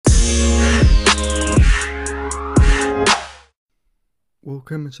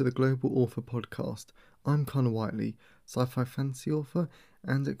Welcome to the Global Author Podcast. I'm Connor Whiteley, sci-fi fantasy author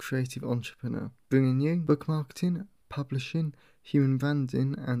and a creative entrepreneur, bringing you book marketing, publishing, human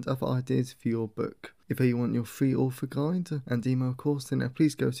branding and other ideas for your book. If you want your free author guide and email course, then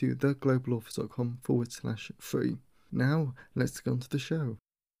please go to theglobalauthor.com/free. Now, let's get on to the show.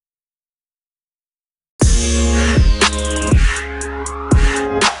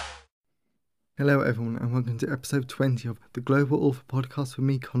 Hello everyone and welcome to episode 20 of the Global Author Podcast with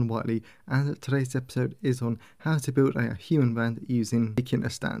me, Con Whiteley, and today's episode is on how to build a human brand using Making a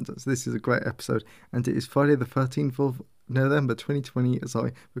Stand. So this is a great episode and it is Friday the 13th of November 2020 as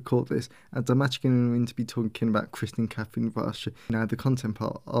I record this, and I'm actually going to be talking about Kristen Catherine Rush, the content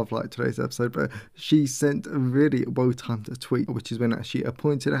part of today's episode, but she sent a really well-timed tweet, which is when she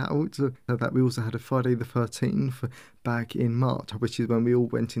pointed out that we also had a Friday the 13th back in March, which is when we all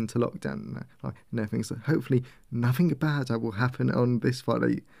went into lockdown and everything, so hopefully nothing bad will happen on this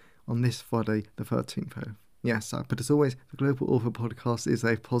Friday the 13th. Yes, but as always, the Global Author Podcast is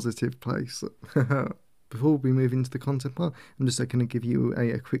a positive place. Before we move into the content part, I'm just going to give you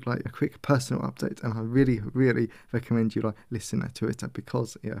a quick personal update, and I really recommend you listen to it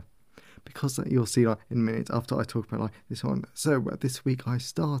because you'll see in a minute after I talk about this one. So this week I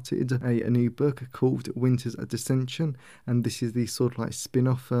started a new book called Winter's Dissension, and this is the sort of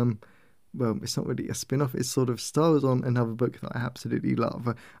spin-off. Well, it's not really a spin-off. It sort of stars on another book that I absolutely love,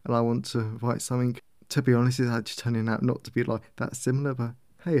 and I want to write something. To be honest, it's actually turning out not to be that similar, but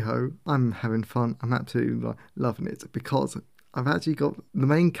hey ho, I'm having fun. I'm absolutely loving it because I've actually got the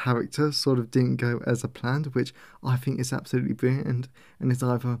main character sort of didn't go as a planned, which I think is absolutely brilliant, and it's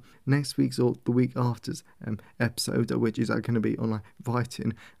either next week's or the week after's episode, which is going to be on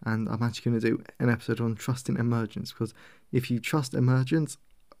writing, and I'm actually going to do an episode on trusting emergence, because if you trust emergence,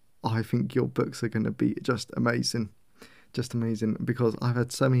 I think your books are going to be just amazing, because I've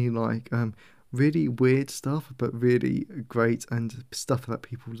had so many really weird stuff, but really great and stuff that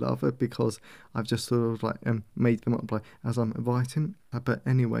people love because I've just sort of made them up as I'm writing. But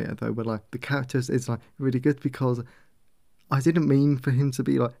anyway, though, the characters is really good because I didn't mean for him to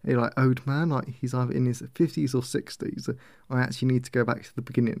be a old man, he's either in his 50s or 60s. I actually need to go back to the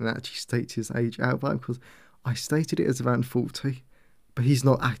beginning and actually state his age outright, because I stated it as around 40, but he's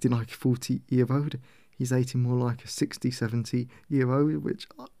not acting like a 40-year-old. He's acting more like a 60, 70-year-old,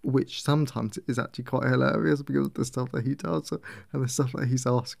 which sometimes is actually quite hilarious because of the stuff that he does and the stuff that he's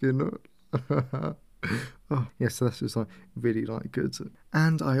asking. Oh, yeah, so that's just really good.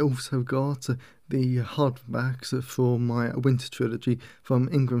 And I also got the hardbacks for my winter trilogy from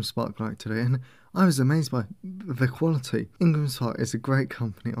Ingram Spark today, and I was amazed by the quality. Ingram Spark is a great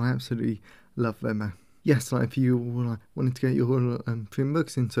company. I absolutely love them. Yes, if you wanted to get your print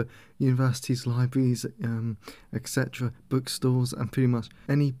books into universities, libraries, etc., bookstores, and pretty much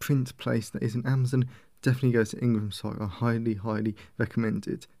any print place that isn't Amazon, definitely go to Ingram Spark. I highly recommend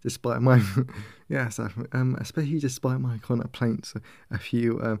it, despite my especially despite my complaints a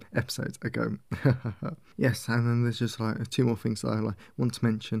few episodes ago. Yes, and then there's just two more things that I want to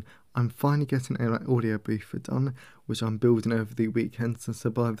mention. I'm finally getting a audio booth done, which I'm building over the weekend. So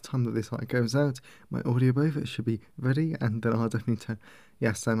by the time that this goes out, my audio booth should be ready, and then I'll definitely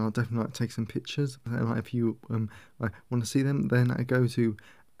take some pictures. And if you want to see them, then go to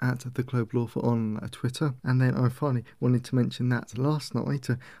 @the Global Author on Twitter. And then I finally wanted to mention that last night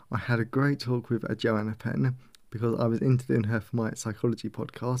I had a great talk with Joanna Penn, because I was interviewing her for my psychology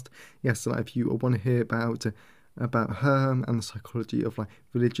podcast. Yes, and if you want to hear about her and the psychology of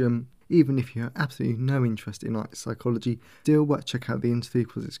religion, even if you have absolutely no interest in psychology, still check out the interview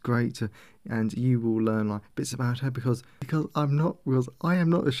because it's great, and you will learn bits about her, because I am not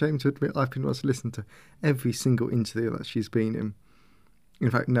ashamed to admit I've pretty much listened to every single interview that she's been in. In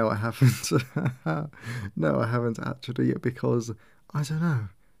fact, no, I haven't. No, I haven't actually, because I don't know.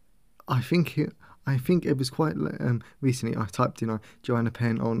 I think it was quite recently. I typed in Joanna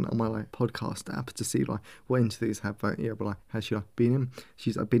Penn on my podcast app to see what interviews has she been in.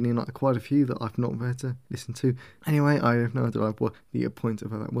 She's been in quite a few that I've not read to listen to. Anyway, I have no idea what the point of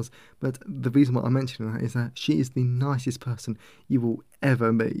her that was. But the reason why I'm mentioning that is that she is the nicest person you will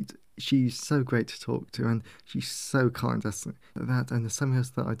ever meet. She's so great to talk to, and she's so kind. That's that, and there's something else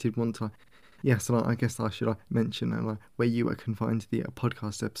that I did want to. Yes, and I guess I should mention where you can find the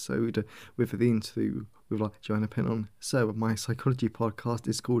podcast episode with the interview with like Joanna Penn on. So my psychology podcast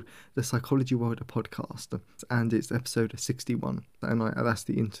is called the Psychology World Podcast, and it's episode 61, and that's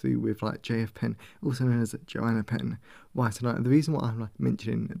the interview with like JF Penn, also known as Joanna Penn. Right, and the reason why I'm like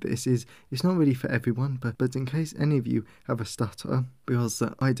mentioning this is it's not really for everyone, but in case any of you have a stutter, because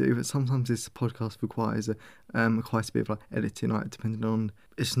I do, but sometimes this podcast requires quite a bit of like editing, like depending on,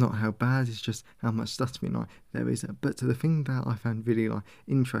 it's not how bad, it's just how much stuttering like there is. But the thing that I found really like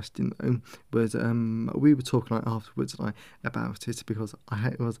interesting though was we were talking like afterwards like about it, because I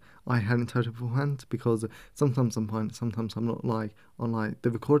hadn't told her beforehand, because sometimes I'm fine, sometimes I'm not. Like on like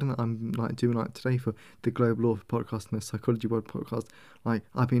the recording that I'm like doing like today for the Global Author Podcast and the Psychology World Podcast, like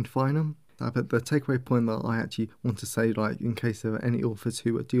I've been fine on. But the takeaway point that I actually want to say, like in case there are any authors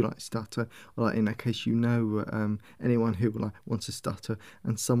who do like stutter, or like in that case you know anyone who like wants to stutter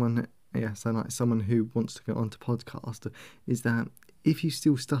and someone who wants to go onto podcast, is that if you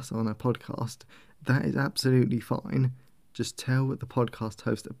still stutter on a podcast, that is absolutely fine. Just tell the podcast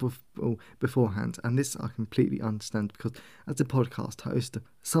host beforehand, and this I completely understand, because as a podcast host,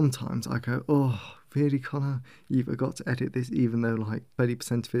 sometimes I go, oh, really, Connor, you've got to edit this, even though like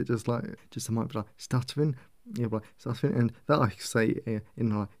 30% of it just I might be like stuttering, stuttering, and that I say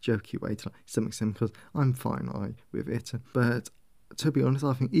in like jokey way to like some extent, because I'm fine with it. But to be honest,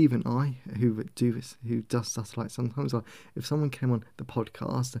 I think even I, who does stutter, like sometimes, like if someone came on the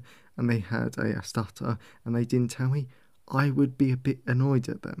podcast and they had a stutter and they didn't tell me, I would be a bit annoyed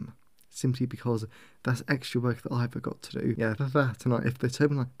at them, simply because that's extra work that I've got to do. Yeah, for that, and like, if they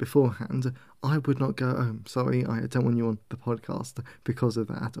told me like beforehand, I would not go, oh, sorry, I don't want you on the podcast because of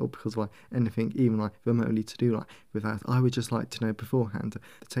that, or because of like anything, even like remotely to do like with that. I would just like to know beforehand.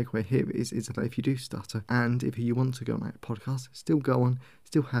 The takeaway here is that if you do stutter, and if you want to go on like a podcast, still go on,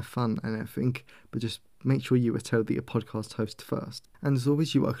 still have fun and everything, but just make sure you tell the podcast host first. And as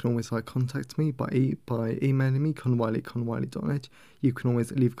always, you can always like contact me by emailing me, conwiley@conwiley.net. You can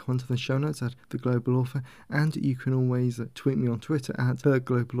always leave a comment in the show notes at The Global Author, and you can always tweet me on Twitter at The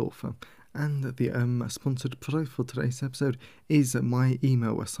Global Author. And the sponsored product for today's episode is my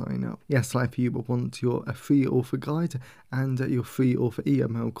email sign up. Yes, like if you want your free author guide and your free author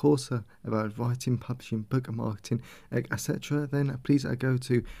email course about writing, publishing, book marketing, etc., then please go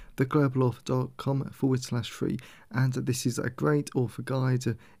to theglobalauthor.com/free. And this is a great author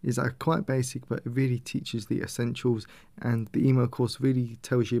guide. It's quite basic, but it really teaches the essentials. And the email course really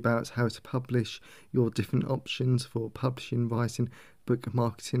tells you about how to publish, your different options for publishing, writing, book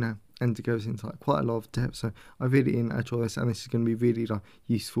marketing, and it goes into like quite a lot of depth. So I really enjoy this, and this is going to be really like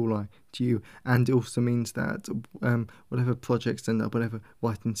useful like to you. And it also means that whatever projects and whatever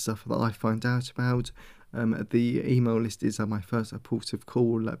writing stuff that I find out about, the email list is my first port of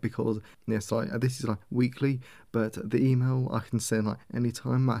call, because yes, like this is like weekly, but the email I can send like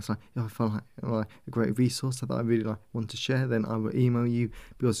anytime. That's like if I find like a great resource that I really like want to share, then I will email you,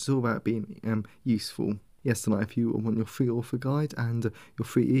 because it's all about being useful. Yes, tonight, if you want your free author guide and your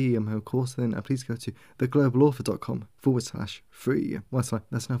free email course, then please go to theglobalauthor.com/free. Well, so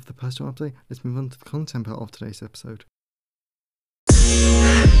that's enough of the personal update. Let's move on to the content part of today's episode.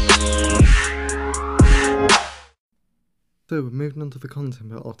 So, we're moving on to the content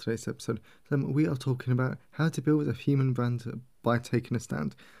part of today's episode. So, we are talking about how to build a human brand by taking a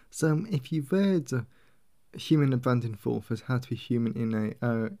stand. So, if you've read Human Branding for Authors, How to Be Human in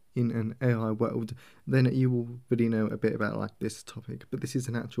an AI World, then you will really know a bit about like this topic. But this is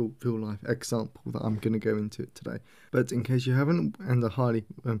an actual real life example that I'm going to go into today. But in case you haven't, and I highly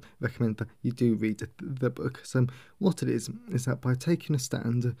recommend that you do read the book. So what it is that by taking a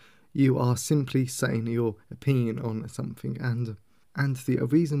stand, you are simply saying your opinion on something, and the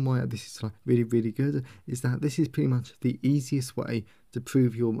reason why this is like really, really good is that this is pretty much the easiest way to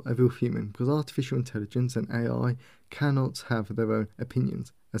prove you're a real human, because artificial intelligence and AI cannot have their own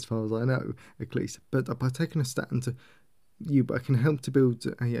opinions, as far as I know, at least. But by taking a stand, you can help to build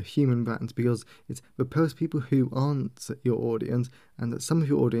a human brand, because it's repels people who aren't your audience, and that some of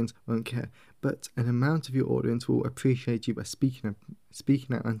your audience won't care, but an amount of your audience will appreciate you by speaking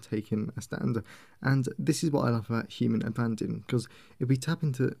out and taking a stand. And this is what I love about human branding, because if we tap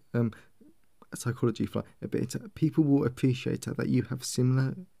into psychology for a bit, people will appreciate that you have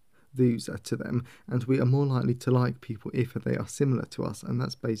similar views to them, and we are more likely to like people if they are similar to us. And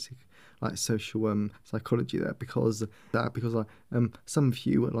that's basic like social psychology there, because some of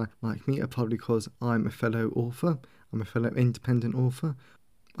you like me are probably because I'm a fellow author, I'm a fellow independent author.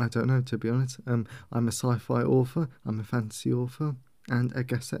 I don't know, to be honest. I'm a sci-fi author, I'm a fantasy author, and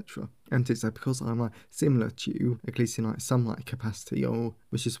etc. And it's because I'm like similar to you, at least in like some like capacity, or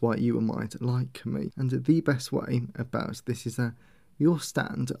which is why you might like me. And the best way about this is that your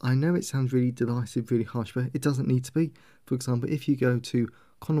stand, I know it sounds really divisive, really harsh, but it doesn't need to be. For example, if you go to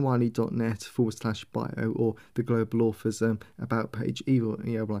connorwhiteley.net/bio or the Global Authors about page,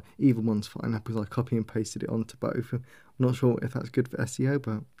 either one's fine because I copy and pasted it onto both. I'm not sure if that's good for SEO,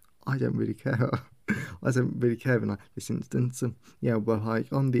 but I don't really care. I don't really care in this instance. On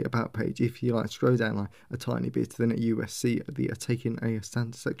the about page, if you scroll down a tiny bit, then at USC, the taking a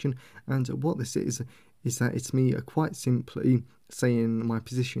stand section, and what this is that it's me quite simply saying my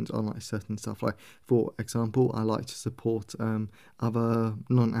positions on certain stuff. For example, I like to support other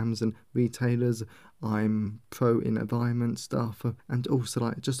non-Amazon retailers. I'm pro in environment stuff, and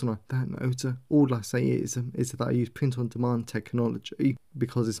also just on that note, all I say is that I use print-on-demand technology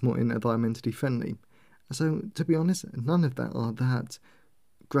because it's more environmentally friendly. So to be honest, none of that are that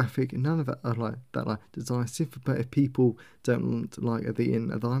graphic, none of that are that decisive. But if people don't like the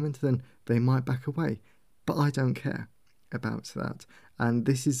environment, then they might back away. But I don't care about that, and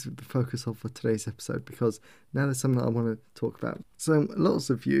this is the focus of today's episode, because now there's something that I want to talk about. So lots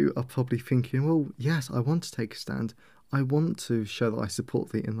of you are probably thinking, well, yes, I want to take a stand. I want to show that I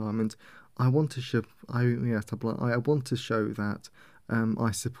support the environment. I want to show that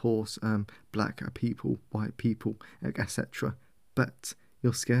I support black people, white people, etc. But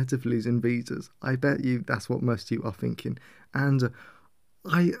you're scared of losing visas. I bet you that's what most of you are thinking, and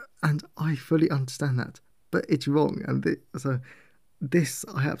I fully understand that. But it's wrong, and I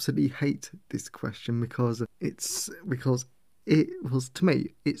absolutely hate this question because it was, to me,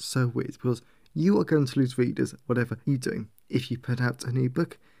 it's so weird, because you are going to lose readers whatever you do. If you put out a new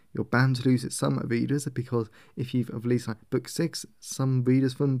book, you're bound to lose some readers, because if you've released book 6, some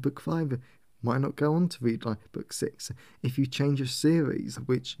readers from book 5 might not go on to read book 6. If you change a series,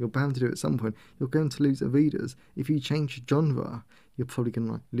 which you're bound to do at some point, you're going to lose readers. If you change genre, you're probably going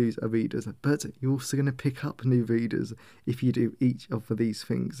to lose readers, but you're also going to pick up new readers if you do each of these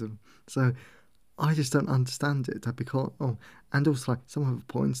things. So I just don't understand it, because and also some other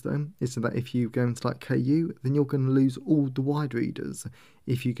points though is that if you go into KU, then you're going to lose all the wide readers.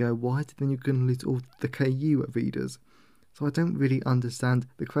 If you go wide, then you're going to lose all the KU readers. So I don't really understand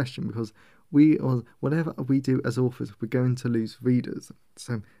the question, because whatever we do as authors, we're going to lose readers.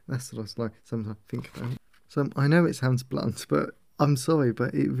 So that's what I sometimes think about. So I know it sounds blunt, but I'm sorry,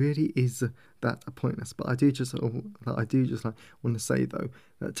 but it really is that pointless. But I do just want to say though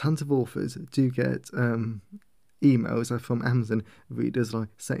that tons of authors do get emails from Amazon readers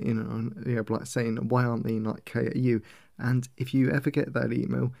saying why aren't they KU? And if you ever get that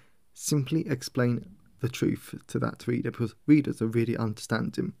email, simply explain the truth to that reader, because readers are really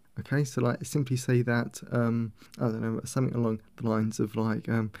understanding. Okay, so simply say that I don't know, something along the lines of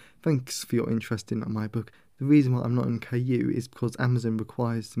thanks for your interest in my book. The reason why I'm not in KU is because Amazon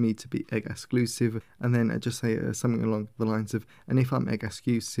requires me to be egg exclusive, and then just say something along the lines of, and if I'm egg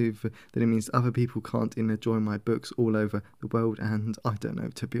exclusive, then it means other people can't enjoy my books all over the world. And I don't know,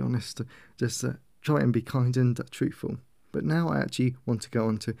 to be honest, just try and be kind and truthful. But now I actually want to go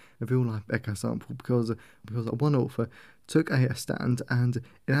on to a real life example, because one author took a stand, and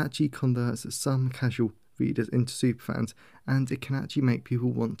it actually converts some casual readers into superfans, and it can actually make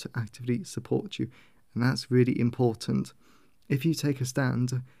people want to actively support you. And that's really important. If you take a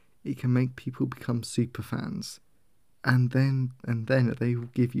stand, it can make people become super fans, and then they will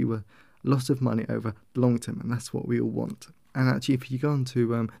give you a lot of money over the long term, and that's what we all want. And actually, if you go on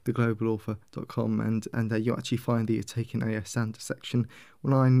to theglobalauthor.com and you actually find the Taking a Stand section,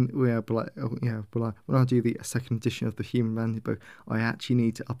 when I do the second edition of the Human Vanity book, I actually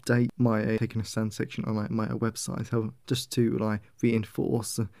need to update my Taking a Stand section on my website, so just to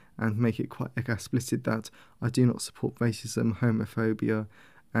reinforce and make it quite explicit that I do not support racism, homophobia,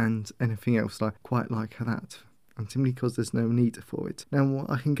 and anything else quite like that. And simply because there's no need for it. Now,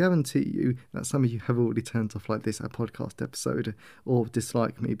 I can guarantee you that some of you have already turned off this podcast episode, or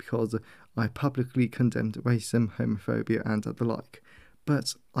dislike me because I publicly condemned racism, homophobia, and the like.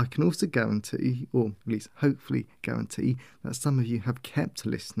 But I can also guarantee, or at least hopefully guarantee, that some of you have kept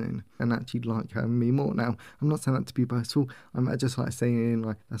listening and actually like me more. Now, I'm not saying that to be boastful. I'm just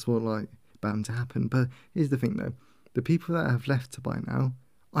saying that's what bound to happen. But here's the thing though: the people that have left by now,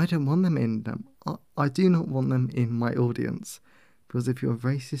 I don't want them in them. I do not want them in my audience, because if you're a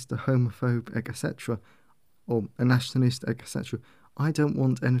racist, a homophobe, etc., or a nationalist, etc., I don't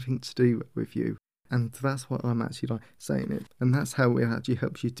want anything to do with you. And that's why I'm actually saying it, and that's how it actually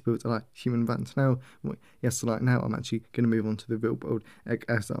helps you to build human values. Now, now I'm actually going to move on to the real world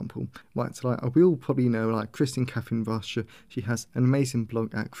example. We all probably know Kristen Catherine Rush. She has an amazing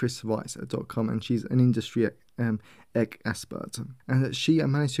blog at chriswrites.com, and she's an industry expert. And she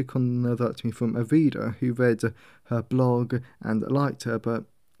managed to convert me from a reader who read her blog and liked her, but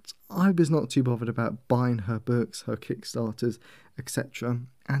I was not too bothered about buying her books, her Kickstarters, etc.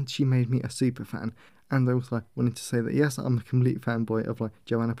 And she made me a super fan. And I also wanted to say that yes, I'm a complete fanboy of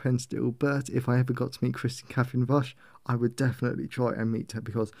Joanna Penn still, but if I ever got to meet Kristen Catherine Rush, I would definitely try and meet her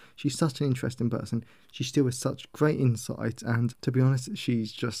because she's such an interesting person. She still has such great insight, and to be honest,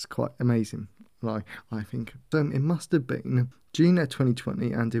 she's just quite amazing. I think. So it must have been June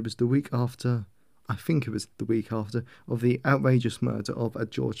 2020, and it was the week after. I think it was the week after, of the outrageous murder of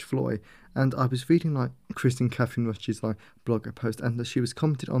George Floyd, and I was reading Kristen Catherine Rush's blog post, and she was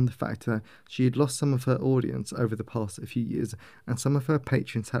commented on the fact that she had lost some of her audience over the past few years, and some of her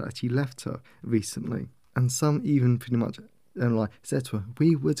patrons had actually left her recently, and some even pretty much said to her,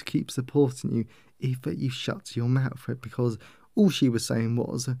 "We would keep supporting you if you shut your mouth," because all she was saying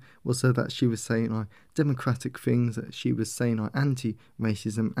was so that she was saying democratic things, that she was saying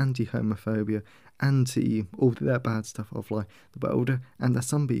anti-racism, anti-homophobia, anti all that bad stuff of the world, and that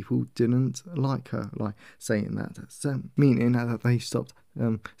some people didn't like her saying that, so meaning that they stopped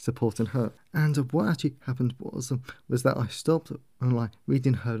supporting her. And what actually happened was that I stopped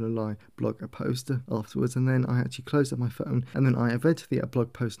reading her blog post afterwards, and then I actually closed up my phone, and then I read the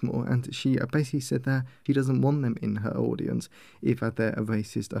blog post more, and she basically said that she doesn't want them in her audience if they're a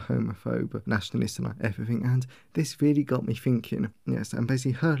racist, a homophobe, nationalist, and everything. And this really got me thinking. Yes, and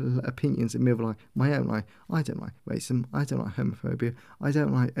basically her opinions mirror my own. I don't like racism, I don't like homophobia, I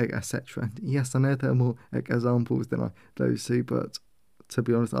don't like etc. And yes, I know there are more examples than those two, but to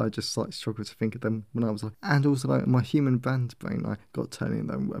be honest, I just struggled to think of them when I was and also my human band brain got turning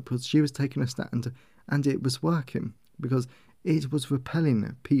them because she was taking a stand, and it was working because it was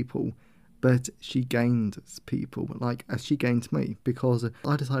repelling people, but she gained people as she gained me, because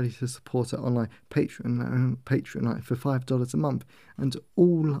I decided to support her on Patreon for $5 a month, and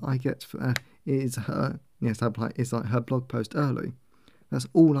all I get for that is her her blog post early. That's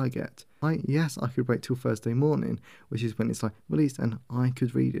all I get. Yes, I could wait till Thursday morning, which is when it's released, and I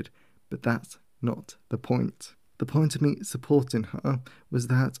could read it, but that's not the point. The point of me supporting her was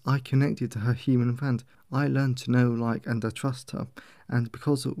that I connected to her human friend. I learned to know, and I trust her, and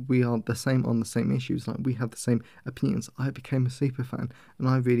because we are the same on the same issues, we have the same opinions, I became a super fan, and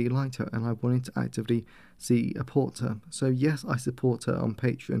I really liked her, and I wanted to actively support her. So yes, I support her on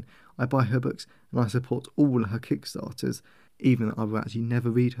Patreon, I buy her books, and I support all her Kickstarters, even though I will actually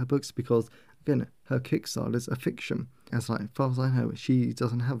never read her books because, again, her Kickstarters are fiction. As far as I know, she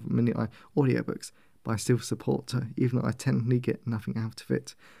doesn't have many audiobooks, but I still support her, even though I technically get nothing out of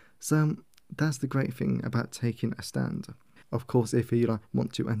it. So that's the great thing about taking a stand. Of course, if you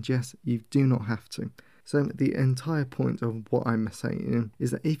want to, and yes, you do not have to. So the entire point of what I'm saying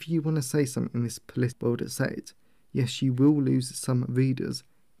is that if you want to say something in this political world, say it. Yes, you will lose some readers,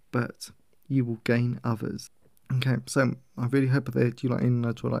 but you will gain others. Okay, so I really hope that you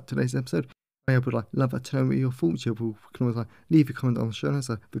enjoyed today's episode. I would love to know your thoughts. You can always leave a comment on the show notes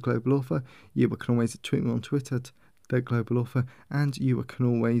at The Global Author. You can always tweet me on Twitter at The Global Author, and you can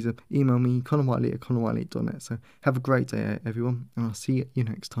always email me connorwhiteley@connorwhiteley.net. So have a great day, everyone, and I'll see you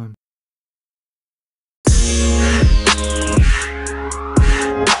next time.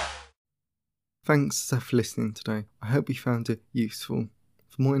 Thanks for listening today. I hope you found it useful.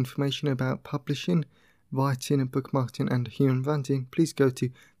 For more information about publishing, writing, book marketing, and human branding, please go to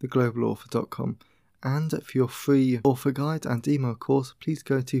theglobalauthor.com. And for your free author guide and email course, please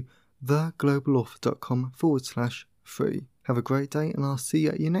go to theglobalauthor.com/free. Have a great day, and I'll see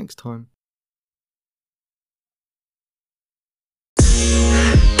you next time.